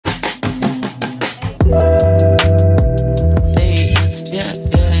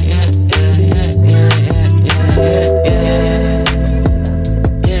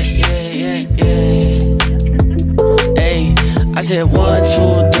hit 1,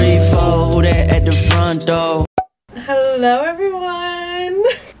 2, 3, 4. Who that at the front door? Hello everyone!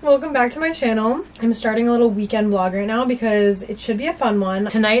 Welcome back to my channel. I'm starting a little weekend vlog right now because it should be a fun one.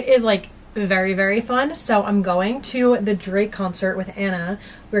 Tonight is like very fun. So I'm going to the Drake concert with Anna.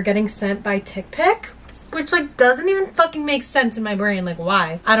 We're getting sent by TickPick, which like doesn't even fucking make sense in my brain. Like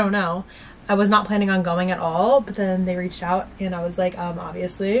why? I don't know. I was not planning on going at all, but then they reached out and I was like,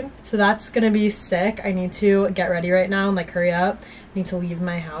 obviously. So that's gonna be sick. I need to get ready right now and like hurry up. I need to leave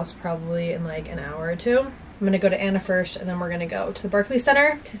my house probably in like an hour or two. I'm gonna go to Anna first and then we're gonna go to the Barclays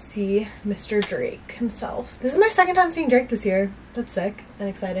Center to see Mr. Drake himself. This is my second time seeing Drake this year. That's sick and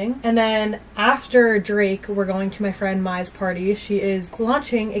exciting. And then after Drake, we're going to my friend Mai's party. She is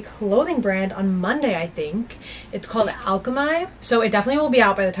launching a clothing brand on Monday, I think. It's called Alchemy. So it definitely will be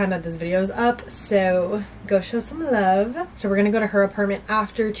out by the time that this video is up. So go show some love. So we're gonna go to her apartment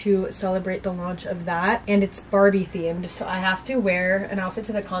after to celebrate the launch of that. And it's Barbie themed. So I have to wear an outfit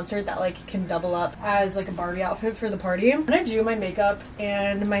to the concert that like can double up as like a Barbie outfit for the party. I'm gonna do my makeup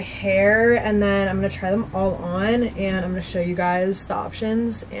and my hair and then I'm gonna try them all on and I'm gonna show you guys the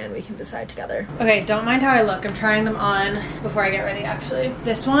options and we can decide together. Okay, don't mind how I look. I'm trying them on before I get ready actually.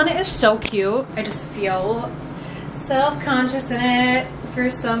 This one is so cute. I just feel self-conscious in it for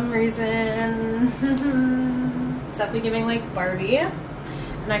some reason. It's definitely giving like Barbie.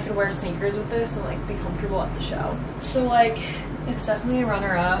 And I could wear sneakers with this and like be comfortable at the show. So like, it's definitely a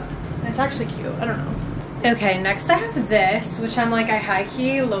runner-up. And it's actually cute, I don't know. Okay, next I have this, which I'm like, I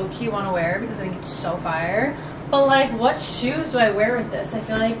high-key, low-key want to wear because I think it's so fire. But like, what shoes do I wear with this? I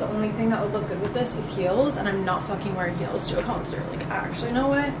feel like the only thing that would look good with this is heels, and I'm not fucking wearing heels to a concert. Like, actually, no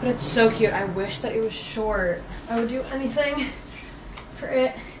way. But it's so cute. I wish that it was short. I would do anything for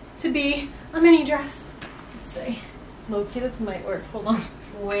it to be a mini dress. Let's see. Low-key, this might work. Hold on.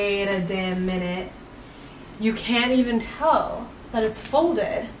 Wait a damn minute. You can't even tell that it's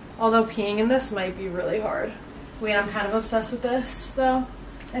folded. Although peeing in this might be really hard. Wait, I'm kind of obsessed with this, though.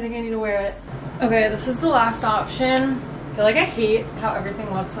 I think I need to wear it. Okay, this is the last option. I feel like I hate how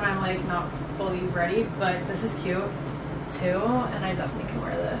everything looks when I'm like not fully ready, but this is cute too, and I definitely can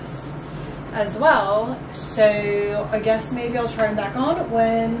wear this as well. So I guess maybe I'll try them back on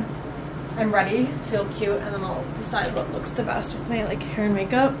when I'm ready, feel cute, and then I'll decide what looks the best with my like hair and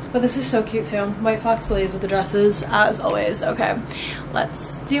makeup. But this is so cute too. White Fox lays with the dresses as always. Okay,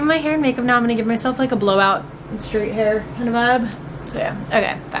 let's do my hair and makeup now. I'm gonna give myself like a blowout and straight hair kind of vibe. So yeah,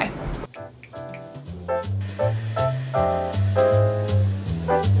 okay, bye.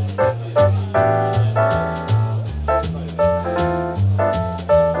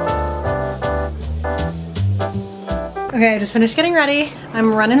 Okay, I just finished getting ready.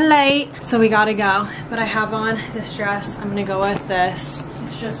 I'm running late, so we gotta go. But I have on this dress. I'm gonna go with this.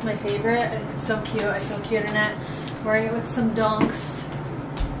 It's just my favorite. I think it's so cute. I feel cute in it. I'm wearing it with some dunks.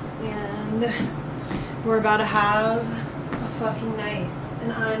 And we're about to have a fucking night.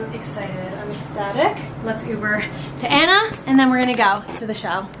 And I'm excited. I'm ecstatic. Let's Uber to Anna, and then we're gonna go to the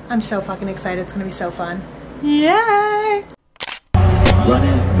show. I'm so fucking excited. It's gonna be so fun. Yay!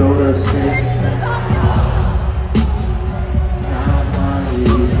 Running through the six.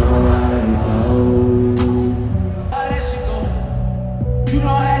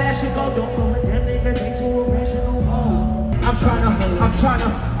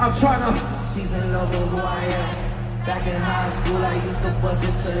 I'm tryna season over who I am. Back in high school, I used to bust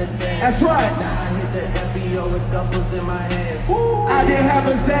it to the dance. That's right. Now I hit the FBO with duffels in my hands. Woo. I didn't have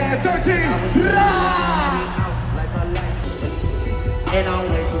a Zan 13. Like a light. And I'm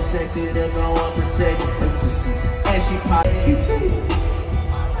way too sexy to go unprotected. And she popped.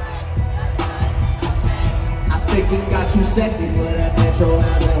 I think we got too sexy for that metro.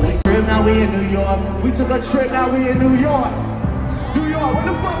 Now we in New York. We took a trip, now we in New York. New York, where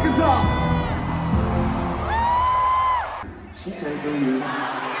the fuck is up? She said, do you?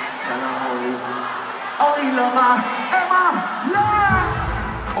 Tell her only love my Emma,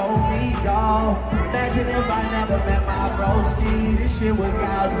 yeah! Oh me, y'all. Imagine if I never met my broski. This shit was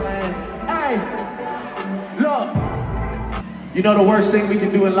God's plan. Hey, look. You know the worst thing we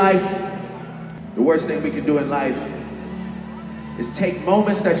can do in life? The worst thing we can do in life is take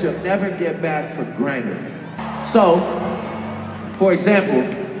moments that you'll never get back for granted. So, for example,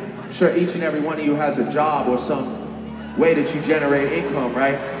 I'm sure each and every one of you has a job or some way that you generate income,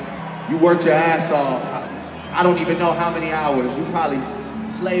 right? You worked your ass off. I don't even know how many hours. You probably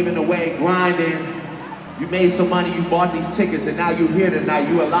slaving away, grinding. You made some money, you bought these tickets, and now you're here tonight.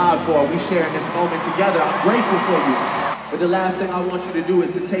 You alive for it. We sharing this moment together. I'm grateful for you. But the last thing I want you to do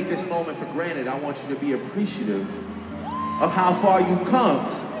is to take this moment for granted. I want you to be appreciative of how far you've come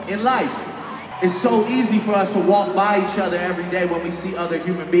in life. It's so easy for us to walk by each other every day when we see other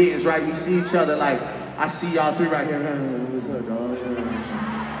human beings, right? We see each other like, I see y'all three right here. What's up, dog?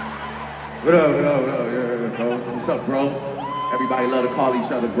 What up, what up, what up? Yeah, bro. What's up, bro? Everybody love to call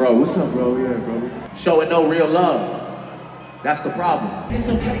each other bro. What's up, bro? Yeah, bro. Showing no real love. That's the problem. It's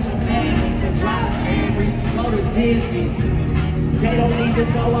a place of fame to drive families to go to Disney. They don't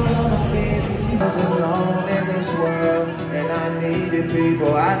even know all of our business. She was alone in this world, and I needed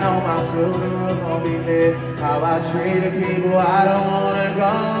people. I know my funeral gon' be lit. How I treated people, I don't wanna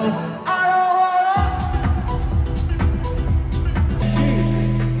go. I don't wanna.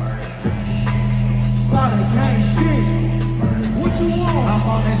 Slaughter gang shit. What you want? I'm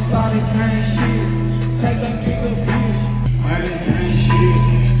on that slaughter gang shit. Take a nigga bitch. Slaughter gang shit.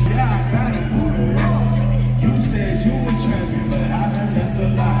 Yeah, I gotta put it on. You said you was trapping, but I heard that's a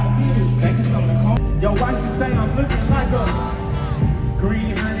lie. Your wife can say I'm looking like a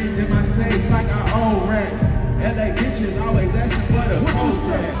green honey's in my safe like I own racks. LA bitches always asking for the what you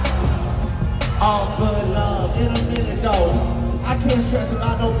say? All good love in a minute though. I can't stress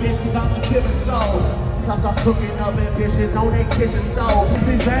about no bitch cause I'm a giving soul. Cause I'm cooking up ambitions on their kitchen stove.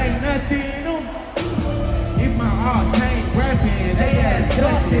 Since ain't nothing if my heart ain't rapping, they ass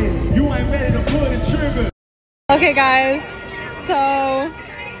ducking. You ain't ready to pull the trigger. Okay guys, so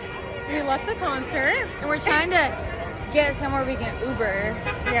we left the concert and we're trying to get somewhere we can Uber.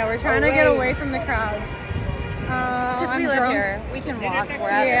 Yeah, we're trying to get away from the crowds. Because we live drunk. Here. We can walk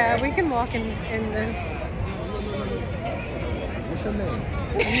wherever. Yeah, we can walk in the... What's your name?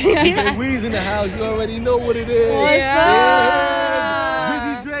 DJ Weez in the house. You already know what it is. What's yeah. up?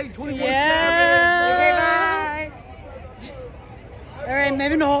 Drizzy Drake, 24/7. Yeah. Okay, bye. All right,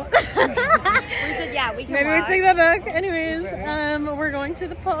 maybe not. We said yeah, we can Maybe walk. we take that back. Anyways, we're going to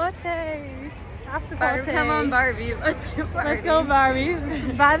the party. After party. Come on, Barbie. Let's go, Barbie. Let's go, Barbie.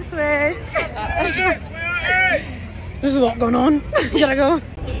 Vibe switch. There's a lot going on. We gotta go.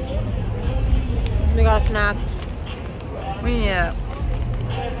 We got a snack. We need it.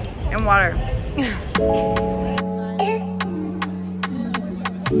 And water.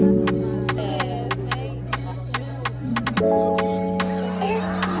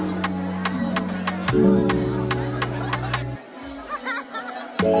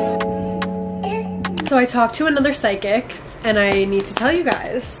 So I talked to another psychic and I need to tell you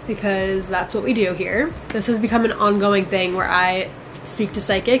guys because that's what we do here. This has become an ongoing thing where I speak to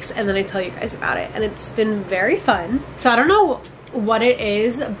psychics and then I tell you guys about it, and it's been very fun. So I don't know what it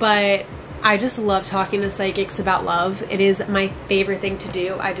is, but I just love talking to psychics about love. It is my favorite thing to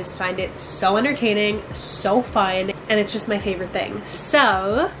do. I just find it so entertaining, so fun, and it's just my favorite thing.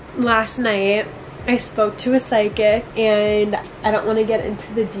 So last night I spoke to a psychic, and I don't want to get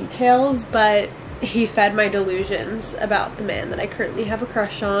into the details, but he fed my delusions about the man that I currently have a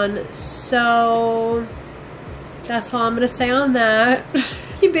crush on. So that's all I'm gonna say on that.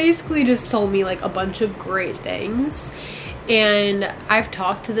 He basically just told me like a bunch of great things, and I've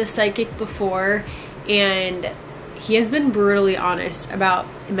talked to this psychic before and he has been brutally honest about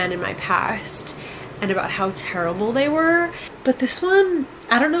men in my past and about how terrible they were. But this one,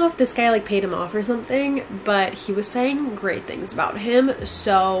 I don't know if this guy like paid him off or something, but he was saying great things about him,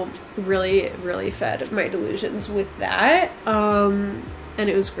 so really fed my delusions with that, and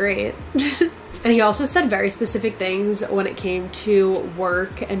it was great. And he also said very specific things when it came to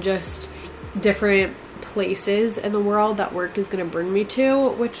work and just different places in the world that work is going to bring me to,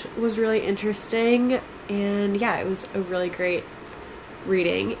 which was really interesting. And yeah, it was a really great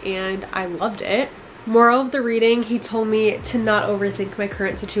reading and I loved it. Moral of the reading, he told me to not overthink my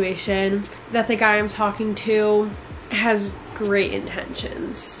current situation, that the guy I'm talking to has great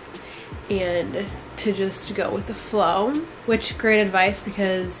intentions, and to just go with the flow, which great advice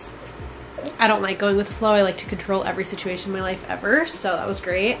because I don't like going with the flow. I like to control every situation in my life ever, so that was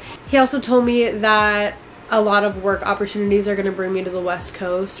great. He also told me that a lot of work opportunities are going to bring me to the West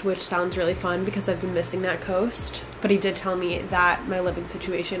Coast, which sounds really fun because I've been missing that coast. But he did tell me that my living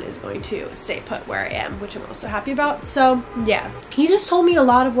situation is going to stay put where I am, which I'm also happy about. So yeah, he just told me a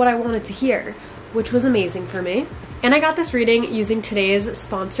lot of what I wanted to hear, which was amazing for me. And I got this reading using today's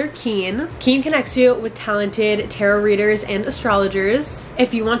sponsor, Keen. Keen connects you with talented tarot readers and astrologers.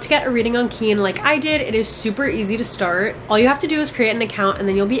 If you want to get a reading on Keen like I did, it is super easy to start. All you have to do is create an account and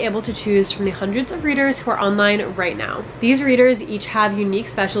then you'll be able to choose from the hundreds of readers who are online right now. These readers each have unique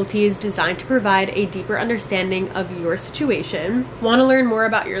specialties designed to provide a deeper understanding of your situation. Want to learn more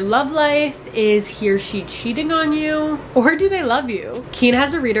about your love life? Is he or she cheating on you? Or do they love you? Keen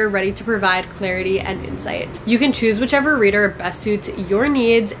has a reader ready to provide clarity and insight. You can choose Choose whichever reader best suits your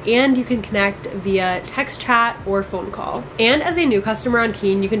needs, and you can connect via text chat or phone call. And as a new customer on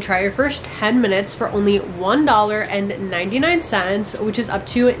Keen, you can try your first 10 minutes for only $1.99, which is up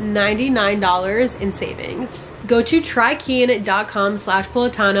to $99 in savings. Go to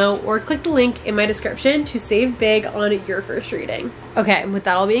trykeen.com/Politano or click the link in my description to save big on your first reading. Okay, with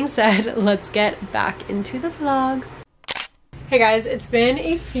that all being said, let's get back into the vlog. Hey guys, it's been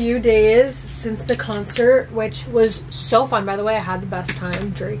a few days since the concert, which was so fun. By the way, I had the best time.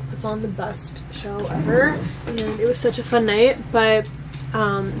 Drake puts on the best show ever, and it was such a fun night. But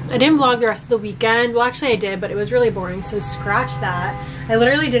I didn't vlog the rest of the weekend. Well, actually I did, but it was really boring, so scratch that. I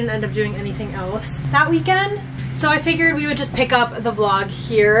literally didn't end up doing anything else that weekend. So I figured we would just pick up the vlog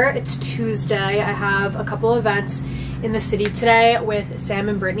here. It's Tuesday. I have a couple events in the city today with Sam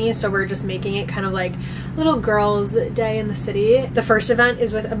and Brittany, so we're just making it kind of like little girls' day in the city. The first event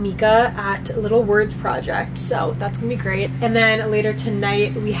is with Amika at Little Words Project, so that's gonna be great. And then later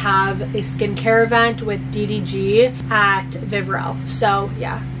tonight we have a skincare event with DDG at Vivrel. So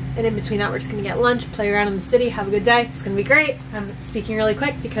yeah, and in between that we're just gonna get lunch, play around in the city, have a good day. It's gonna be great. I'm speaking really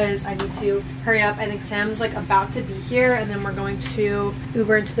quick because I need to hurry up. I think Sam's like about to be here, and then we're going to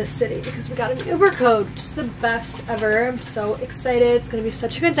Uber into the city because we got an Uber code, which is the best ever. I'm so excited. It's gonna be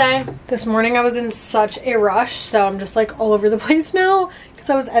such a good day. This morning I was in such a rush, so I'm just like all over the place now because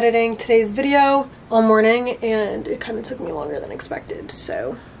I was editing today's video all morning and it kind of took me longer than expected.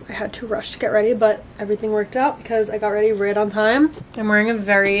 So I had to rush to get ready, but everything worked out because I got ready right on time. I'm wearing a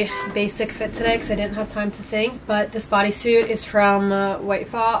very basic fit today because I didn't have time to think, but this bodysuit is from White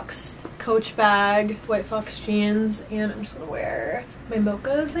Fox, Coach bag, White Fox jeans, and I'm just gonna wear my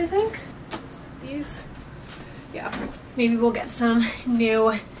mochas, I think. These. Yeah. Maybe we'll get some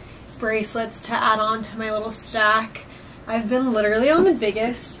new bracelets to add on to my little stack. I've been literally on the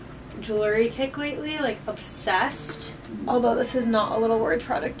biggest jewelry kick lately, like obsessed. Although this is not a Little Words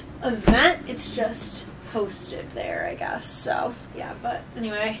Project event, it's just hosted there, I guess. So yeah, but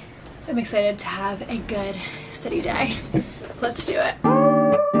anyway, I'm excited to have a good city day. Let's do it.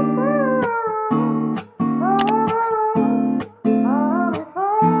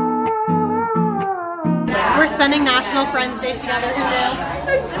 We're spending National Friends Day together. Who knew?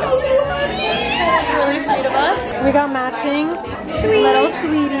 That's so sweet. Really sweet of us. We got matching little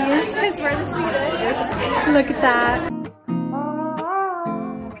sweeties. Because we're the sweetest. Look at that.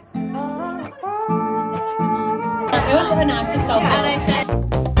 It was an active self-love.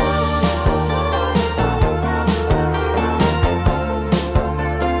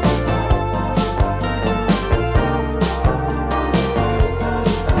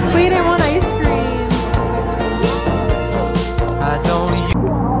 Wait, I want ice cream.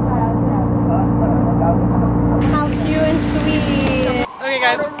 How cute and sweet. Okay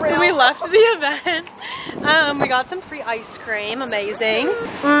guys, we left the event. We got some free ice cream. Amazing.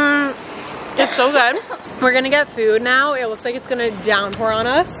 It's so good. We're gonna get food now. It looks like it's gonna downpour on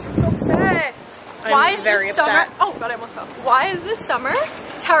us. I'm so upset. Why is this summer? Oh god, I almost fell. Why is this summer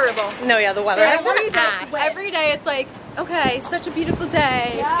terrible? No, yeah, the weather. Every day it's like, okay, such a beautiful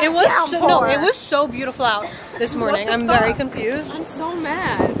day. Yeah. It was it was so beautiful out this morning. I'm very confused. I'm so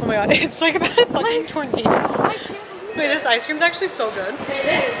mad. Oh my god, it's like about a fucking tornado. Wait, this ice cream's actually so good. It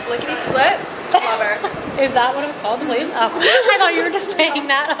is. Lickety split. Love her. Is that what it was called, the place? Oh, I thought you were just saying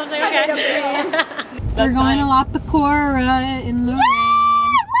that. I was like, okay. We're going to La Pecora in the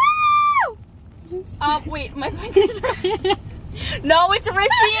rain. Wait, my fingers are... No, it's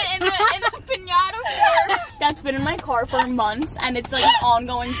Richie in the pinata form. That's been in my car for months, and it's like an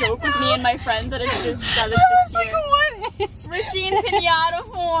ongoing joke with me and my friends that it's just this year. What is Richie in pinata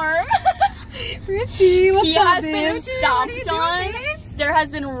form? Richie, what's he up, has been stomped on. There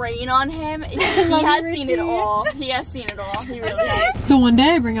has been rain on him. He has seen it all. He has seen it all. He really has. The one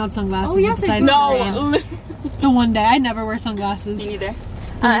day I bring out sunglasses. Oh, yes, no. The one day I never wear sunglasses. Me neither.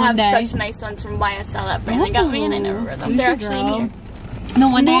 I have such nice ones from YSL that Brandon got me, and I never wear them. They're actually in here. The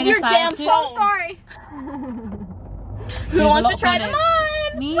one day Move your damn phone. So sorry. Who wants to try them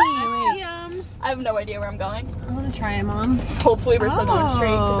on? Me. I have no idea where I'm going. I want to try them on. Hopefully we're still going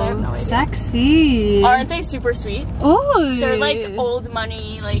straight because I have no idea. Sexy. Aren't they super sweet? Oh. They're like old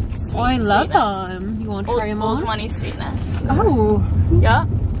money, like sweet, I love sweetness. them. You want to try them on? Old money sweetness. Oh. Yeah.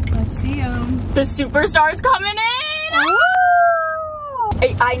 Let's see them. The superstar's coming in. Oh.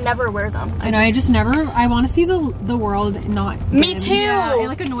 I never wear them. I just never. I want to see the world not. Me too. Yeah, it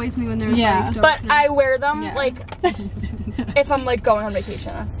like annoys me when there's like. But I wear them like if I'm like going on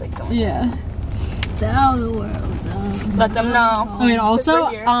vacation. That's like the only thing. Tell the world. Let them know. Oh, and also,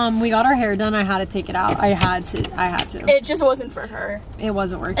 We're here. we got our hair done. I had to take it out. I had to. It just wasn't for her. It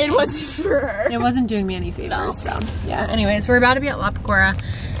wasn't working. It wasn't for her. It wasn't doing me any favors. No. So yeah. Anyways, we're about to be at La Pecora,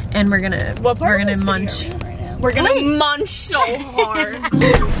 and we're gonna What part of the city munch. are we in right now? We're gonna munch so hard.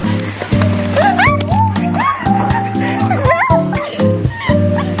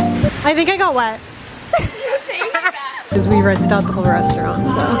 I think I got wet. Because we rented out the whole restaurant,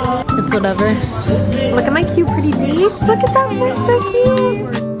 so it's whatever. Look at my cute pretty beach. Look at that, that's so cute.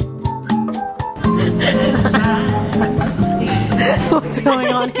 What's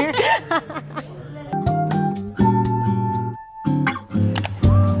going on here?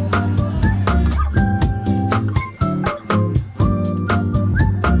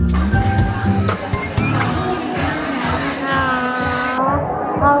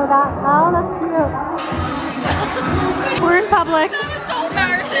 We're in public. That was so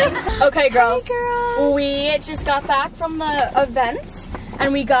embarrassing. Okay, girls. We just got back from the event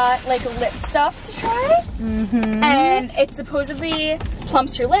and we got like lip stuff to try. And it supposedly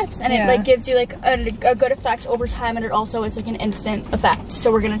plumps your lips and it like gives you like a good effect over time, and it also is like an instant effect.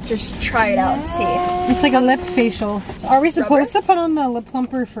 So we're gonna just try it out and see. It's like a lip facial. Are we supposed to put on the lip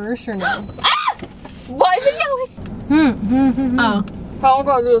plumper first or no? Ah! Why is it yelling? Oh. How am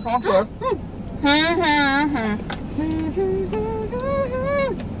I gonna do this on here?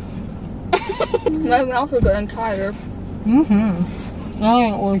 My mouth is getting tired. I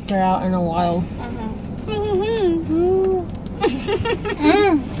haven't worked it out in a while.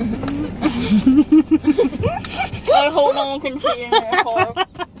 I hope no one can see in my heart.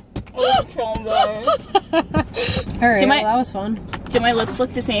 Alright, Alright, that was fun. Do my lips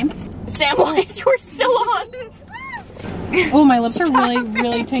look the same? Sam, why is yours still on? Oh, my lips are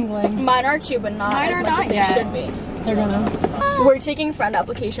really tingling. Mine are too, but not as much as they should be. They're gonna. We're taking friend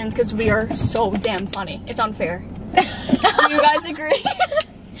applications because we are so damn funny. It's unfair. Do you guys agree?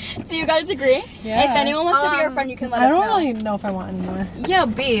 Do you guys agree? Yeah. If anyone wants to be our friend, you can let I us don't know. really know if I want anymore. Yeah,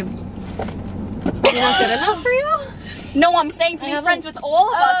 babe. You're not good enough for you? No, I'm saying to be friends with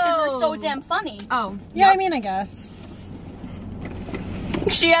all of us because we're so damn funny. Oh. Yeah, I mean, I guess.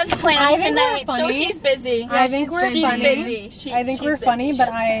 She has I plans think tonight, we're so funny. she's busy. I think we're She's funny. busy. I think she's we're busy. funny, She but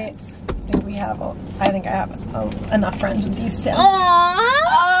has I think we have. I think I have enough friends with these two. Aww.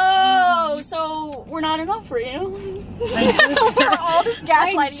 Oh, so we're not enough for you. We're all just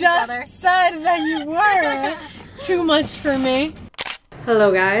gaslighting each other. said that you were too much for me.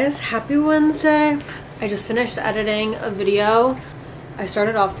 Hello guys, happy Wednesday. I just finished editing a video. I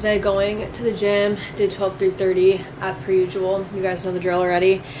started off today going to the gym, did 12 through 30 as per usual. You guys know the drill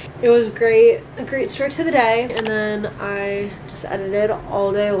already. It was great, a great start to the day, and then I just edited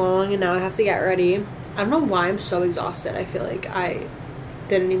all day long, and now I have to get ready. I don't know why I'm so exhausted. I feel like I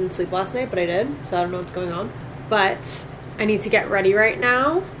didn't even sleep last night, but I did, so I don't know what's going on. But I need to get ready right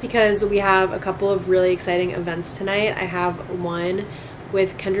now because we have a couple of really exciting events tonight. I have one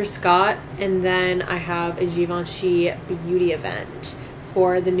with Kendra Scott, and then I have a Givenchy beauty event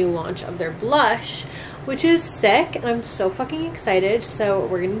for the new launch of their blush, which is sick, and I'm so fucking excited. So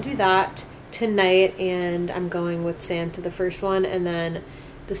we're gonna do that tonight, and I'm going with Sam to the first one, and then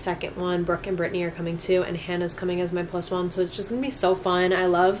the second one, Brooke and Brittany are coming too, and Hannah's coming as my +1, so it's just gonna be so fun. I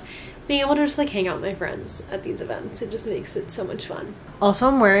love being able to just like hang out with my friends at these events. It just makes it so much fun. Also,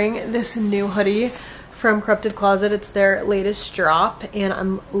 I'm wearing this new hoodie from Corrupted Closet. It's their latest drop, and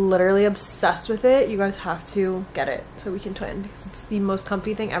I'm literally obsessed with it. You guys have to get it so we can twin, because it's the most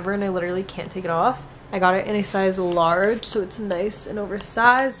comfy thing ever, and I literally can't take it off. I got it in a size large, so it's nice and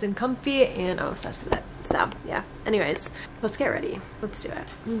oversized and comfy, and I'm obsessed with it. So yeah, anyways, let's get ready. Let's do it.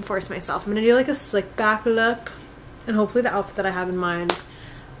 I'm gonna force myself. I'm gonna do like a slick back look, and hopefully the outfit that I have in mind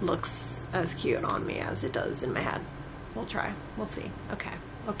looks as cute on me as it does in my head. We'll try. We'll see. Okay.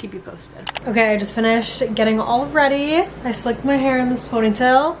 I'll keep you posted. Okay, I just finished getting all ready. I slicked my hair in this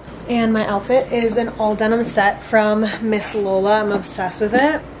ponytail, and my outfit is an all denim set from Miss Lola. I'm obsessed with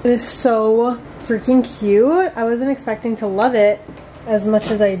it. It is so freaking cute. I wasn't expecting to love it as much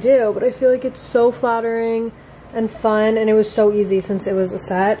as I do, but I feel like it's so flattering and fun, and it was so easy since it was a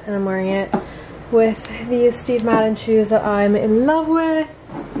set, and I'm wearing it with these Steve Madden shoes that I'm in love with.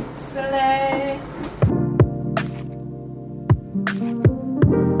 Slay.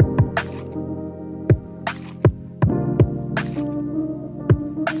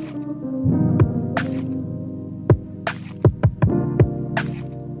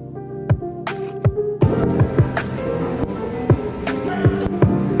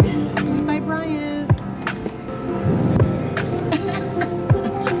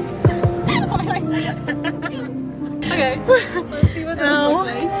 Okay, let's see what those look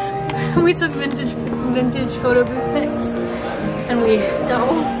like. We took vintage pictures. vintage photo booth pics. And we,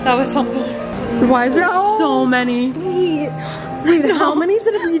 that was something. Why is there so many? Wait, how many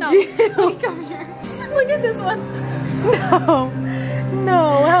did we do? Come here. Look at this one.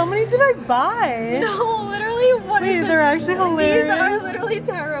 No, how many did I buy? No, literally, what Wait, is they're actually hilarious. These are literally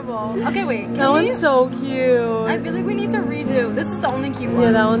terrible. Okay, wait. That one's so cute. I feel like we need to redo. This is the only cute one.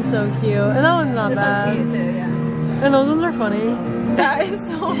 Yeah, that one's so cute. And that one's not This bad. one's cute too, yeah. And those ones are funny. That is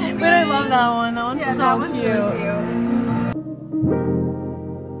so cute. But I love that one. That one's so that one's cute. really cute.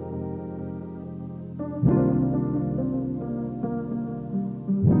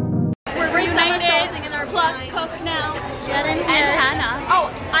 We're reunited in our plus cook now. And Hannah. Oh,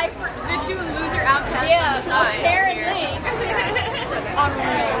 the two loser outcasts on the side. Apparently.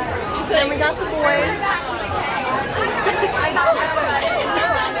 Then we got the boys.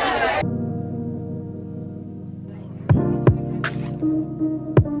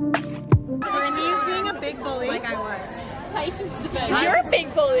 Brittany's being a big bully. Like I was. Tyson's the best. You're a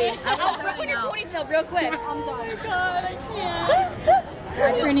big bully. I'll rip on your ponytail real quick. I'm done. Oh God, I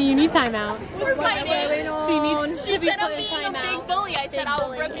can't. Brittany, you need timeout. What's my name? She needs She to be said put I'm in being a timeout. big bully. I said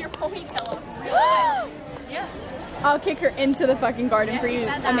I'll rip your ponytail off. Yeah. I'll kick her into the fucking garden for you,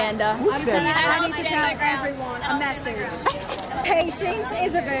 Amanda. I'm saying I need to tell everyone a message. Patience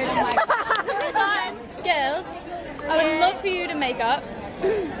is a virtue. Yes. I would love for you to make up.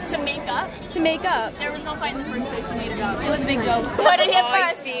 To make up? To make up. There was no fight in the first place. You made it up. It was a big joke. Put it hit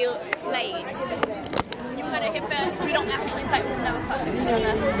first. Feel played. You put it hit first. We don't actually fight. We'll never fight.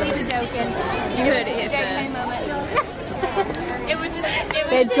 You're joking. You heard it hit first. It was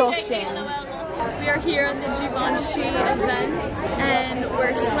just joking. We are here at the Givenchy event and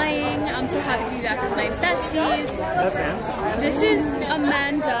we're slaying. I'm so happy to be back with my besties. That's Sam. This is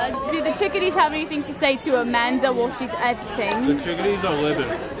Amanda. Do the chickadees have anything to say to Amanda while she's editing? The chickadees are living.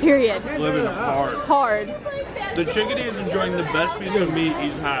 Period. Living hard. Hard. The chickadee is enjoying the best piece of meat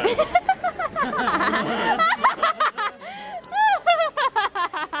he's had.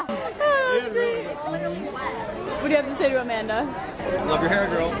 What do you have to say to Amanda? Love your hair,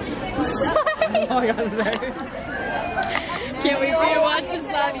 girl. Can't wait for you to watch this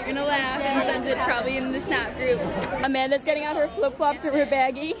live. You're gonna laugh and send it probably in the snap group. Amanda's getting out her flip-flops or her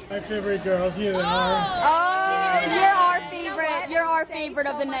baggie. My favorite girls, you and Oh, you're our favorite. You're our favorite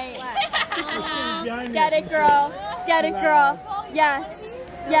of the night. Get it, girl. Get it, girl. Yes.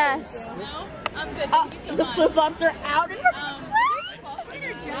 Yes. I'm good. The flip-flops are out.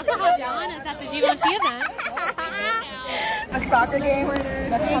 Also, Javiana is at the Givenchy event. A soccer game.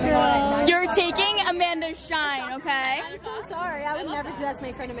 You're taking Amanda's shine, okay? I'm so sorry. I would never do that to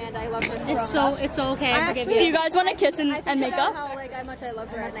my friend Amanda. I love her so much. It's so okay. I I forgive actually- Do you. you guys want to kiss and make up? How much I love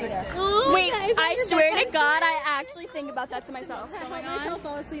her at night. Oh, Wait, okay. I swear to God, I actually think about that to myself. I help myself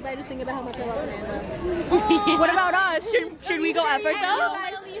fall asleep. I just think about how much I love Amanda. What about us? Should we go F ourselves?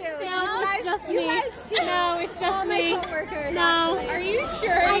 No, it's just me. No, it's just All my me. coworkers. No. Actually. Are you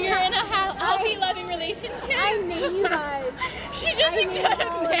sure you're in a healthy, loving relationship? I name you guys. She just thinks about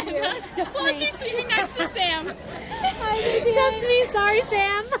Amanda. Just While me. she's sleeping next to Sam. Just me. Sorry,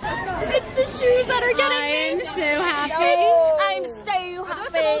 Sam. It's the shoes that are getting me. I'm so happy. I'm so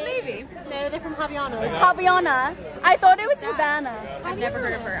happy. No, they're from Javiana's. Javiana. I thought it was Havana. I've never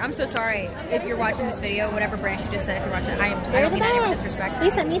heard of her. I'm so sorry if you're watching this video, whatever brand she just said, if you're watching it, I don't mean any disrespect. They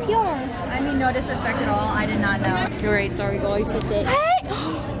sent me a PR. I mean no disrespect at all. I did not know. You're right. Sorry, guys. That's it.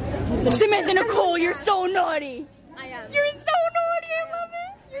 Hey! Samantha Nicole, you're so naughty. I am. You're so naughty. I love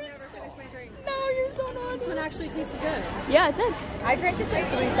it. You're Never finished my drink. No, you're so naughty. This one actually tasted good. Yeah, it did. I drank this like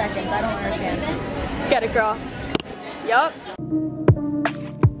 3 seconds. I don't understand. Get it, girl. Yup.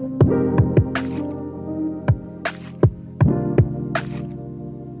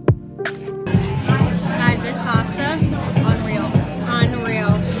 Guys, this pasta, unreal.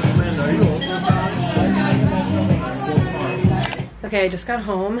 Unreal. Okay, I just got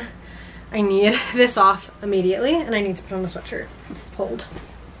home. I need this off immediately and I need to put on a sweatshirt. Hold.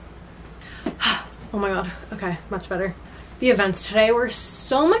 Oh my god. Okay, much better. The events today were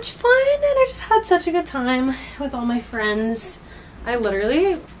so much fun and I just had such a good time with all my friends. I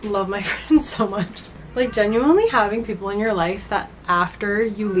literally love my friends so much. Like genuinely having people in your life that after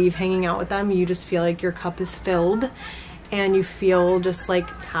you leave hanging out with them, you just feel like your cup is filled and you feel just like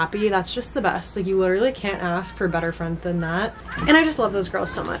happy. That's just the best. Like you literally can't ask for a better friend than that. And I just love those girls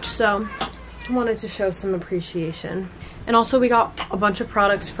so much. So I wanted to show some appreciation. And also we got a bunch of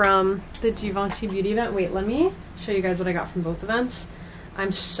products from the Givenchy beauty event. Wait, let me show you guys what I got from both events.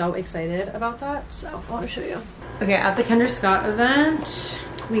 I'm so excited about that. So I want to show you. Okay, at the Kendra Scott event,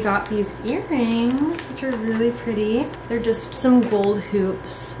 we got these earrings, which are really pretty. They're just some gold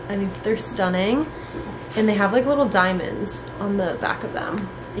hoops. I think they're stunning. And they have like little diamonds on the back of them.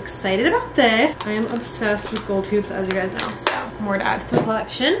 Excited about this. I am obsessed with gold hoops, as you guys know, so more to add to the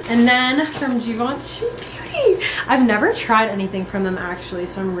collection. And then from Givenchy Beauty, I've never tried anything from them actually,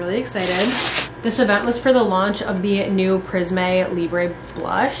 so I'm really excited. This event was for the launch of the new Prisme Libre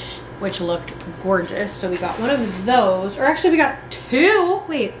blush, which looked gorgeous. So we got one of those, or actually we got two.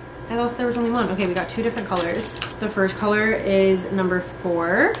 Wait, I thought there was only one. Okay, we got two different colors. The first color is number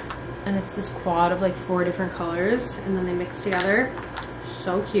 4, and it's this quad of like 4 different colors, and then they mix together.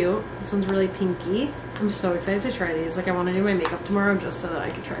 So cute. This one's really pinky. I'm so excited to try these. Like, I want to do my makeup tomorrow just so that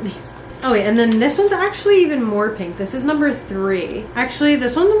I can try these. Oh wait, and then this one's actually even more pink. This is number 3. Actually,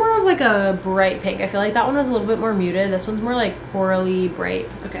 this one's more of like a bright pink. I feel like that one was a little bit more muted. This one's more like corally bright.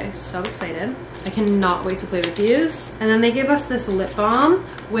 Okay, so excited. I cannot wait to play with these. And then they gave us this lip balm,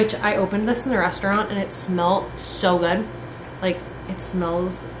 which I opened this in the restaurant and it smelled so good. Like, it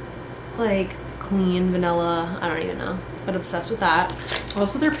smells like clean vanilla. I don't even know, but obsessed with that.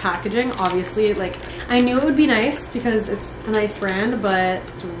 Also, their packaging, obviously, like, I knew it would be nice because it's a nice brand, but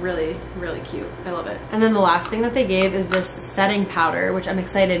it's really, really cute. I love it. And then the last thing that they gave is this setting powder, which I'm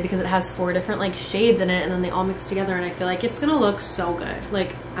excited because it has 4 different like shades in it, and then they all mix together, and I feel like it's gonna look so good.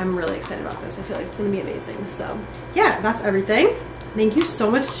 Like, I'm really excited about this. I feel like it's gonna be amazing. So yeah, that's everything. Thank you so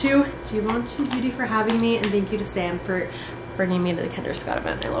much to Givenchy Beauty for having me, and thank you to Sam for bringing me to the Kendra Scott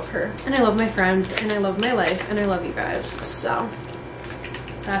event. I love her, and I love my friends, and I love my life, and I love you guys. So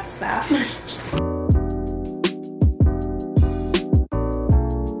that's that.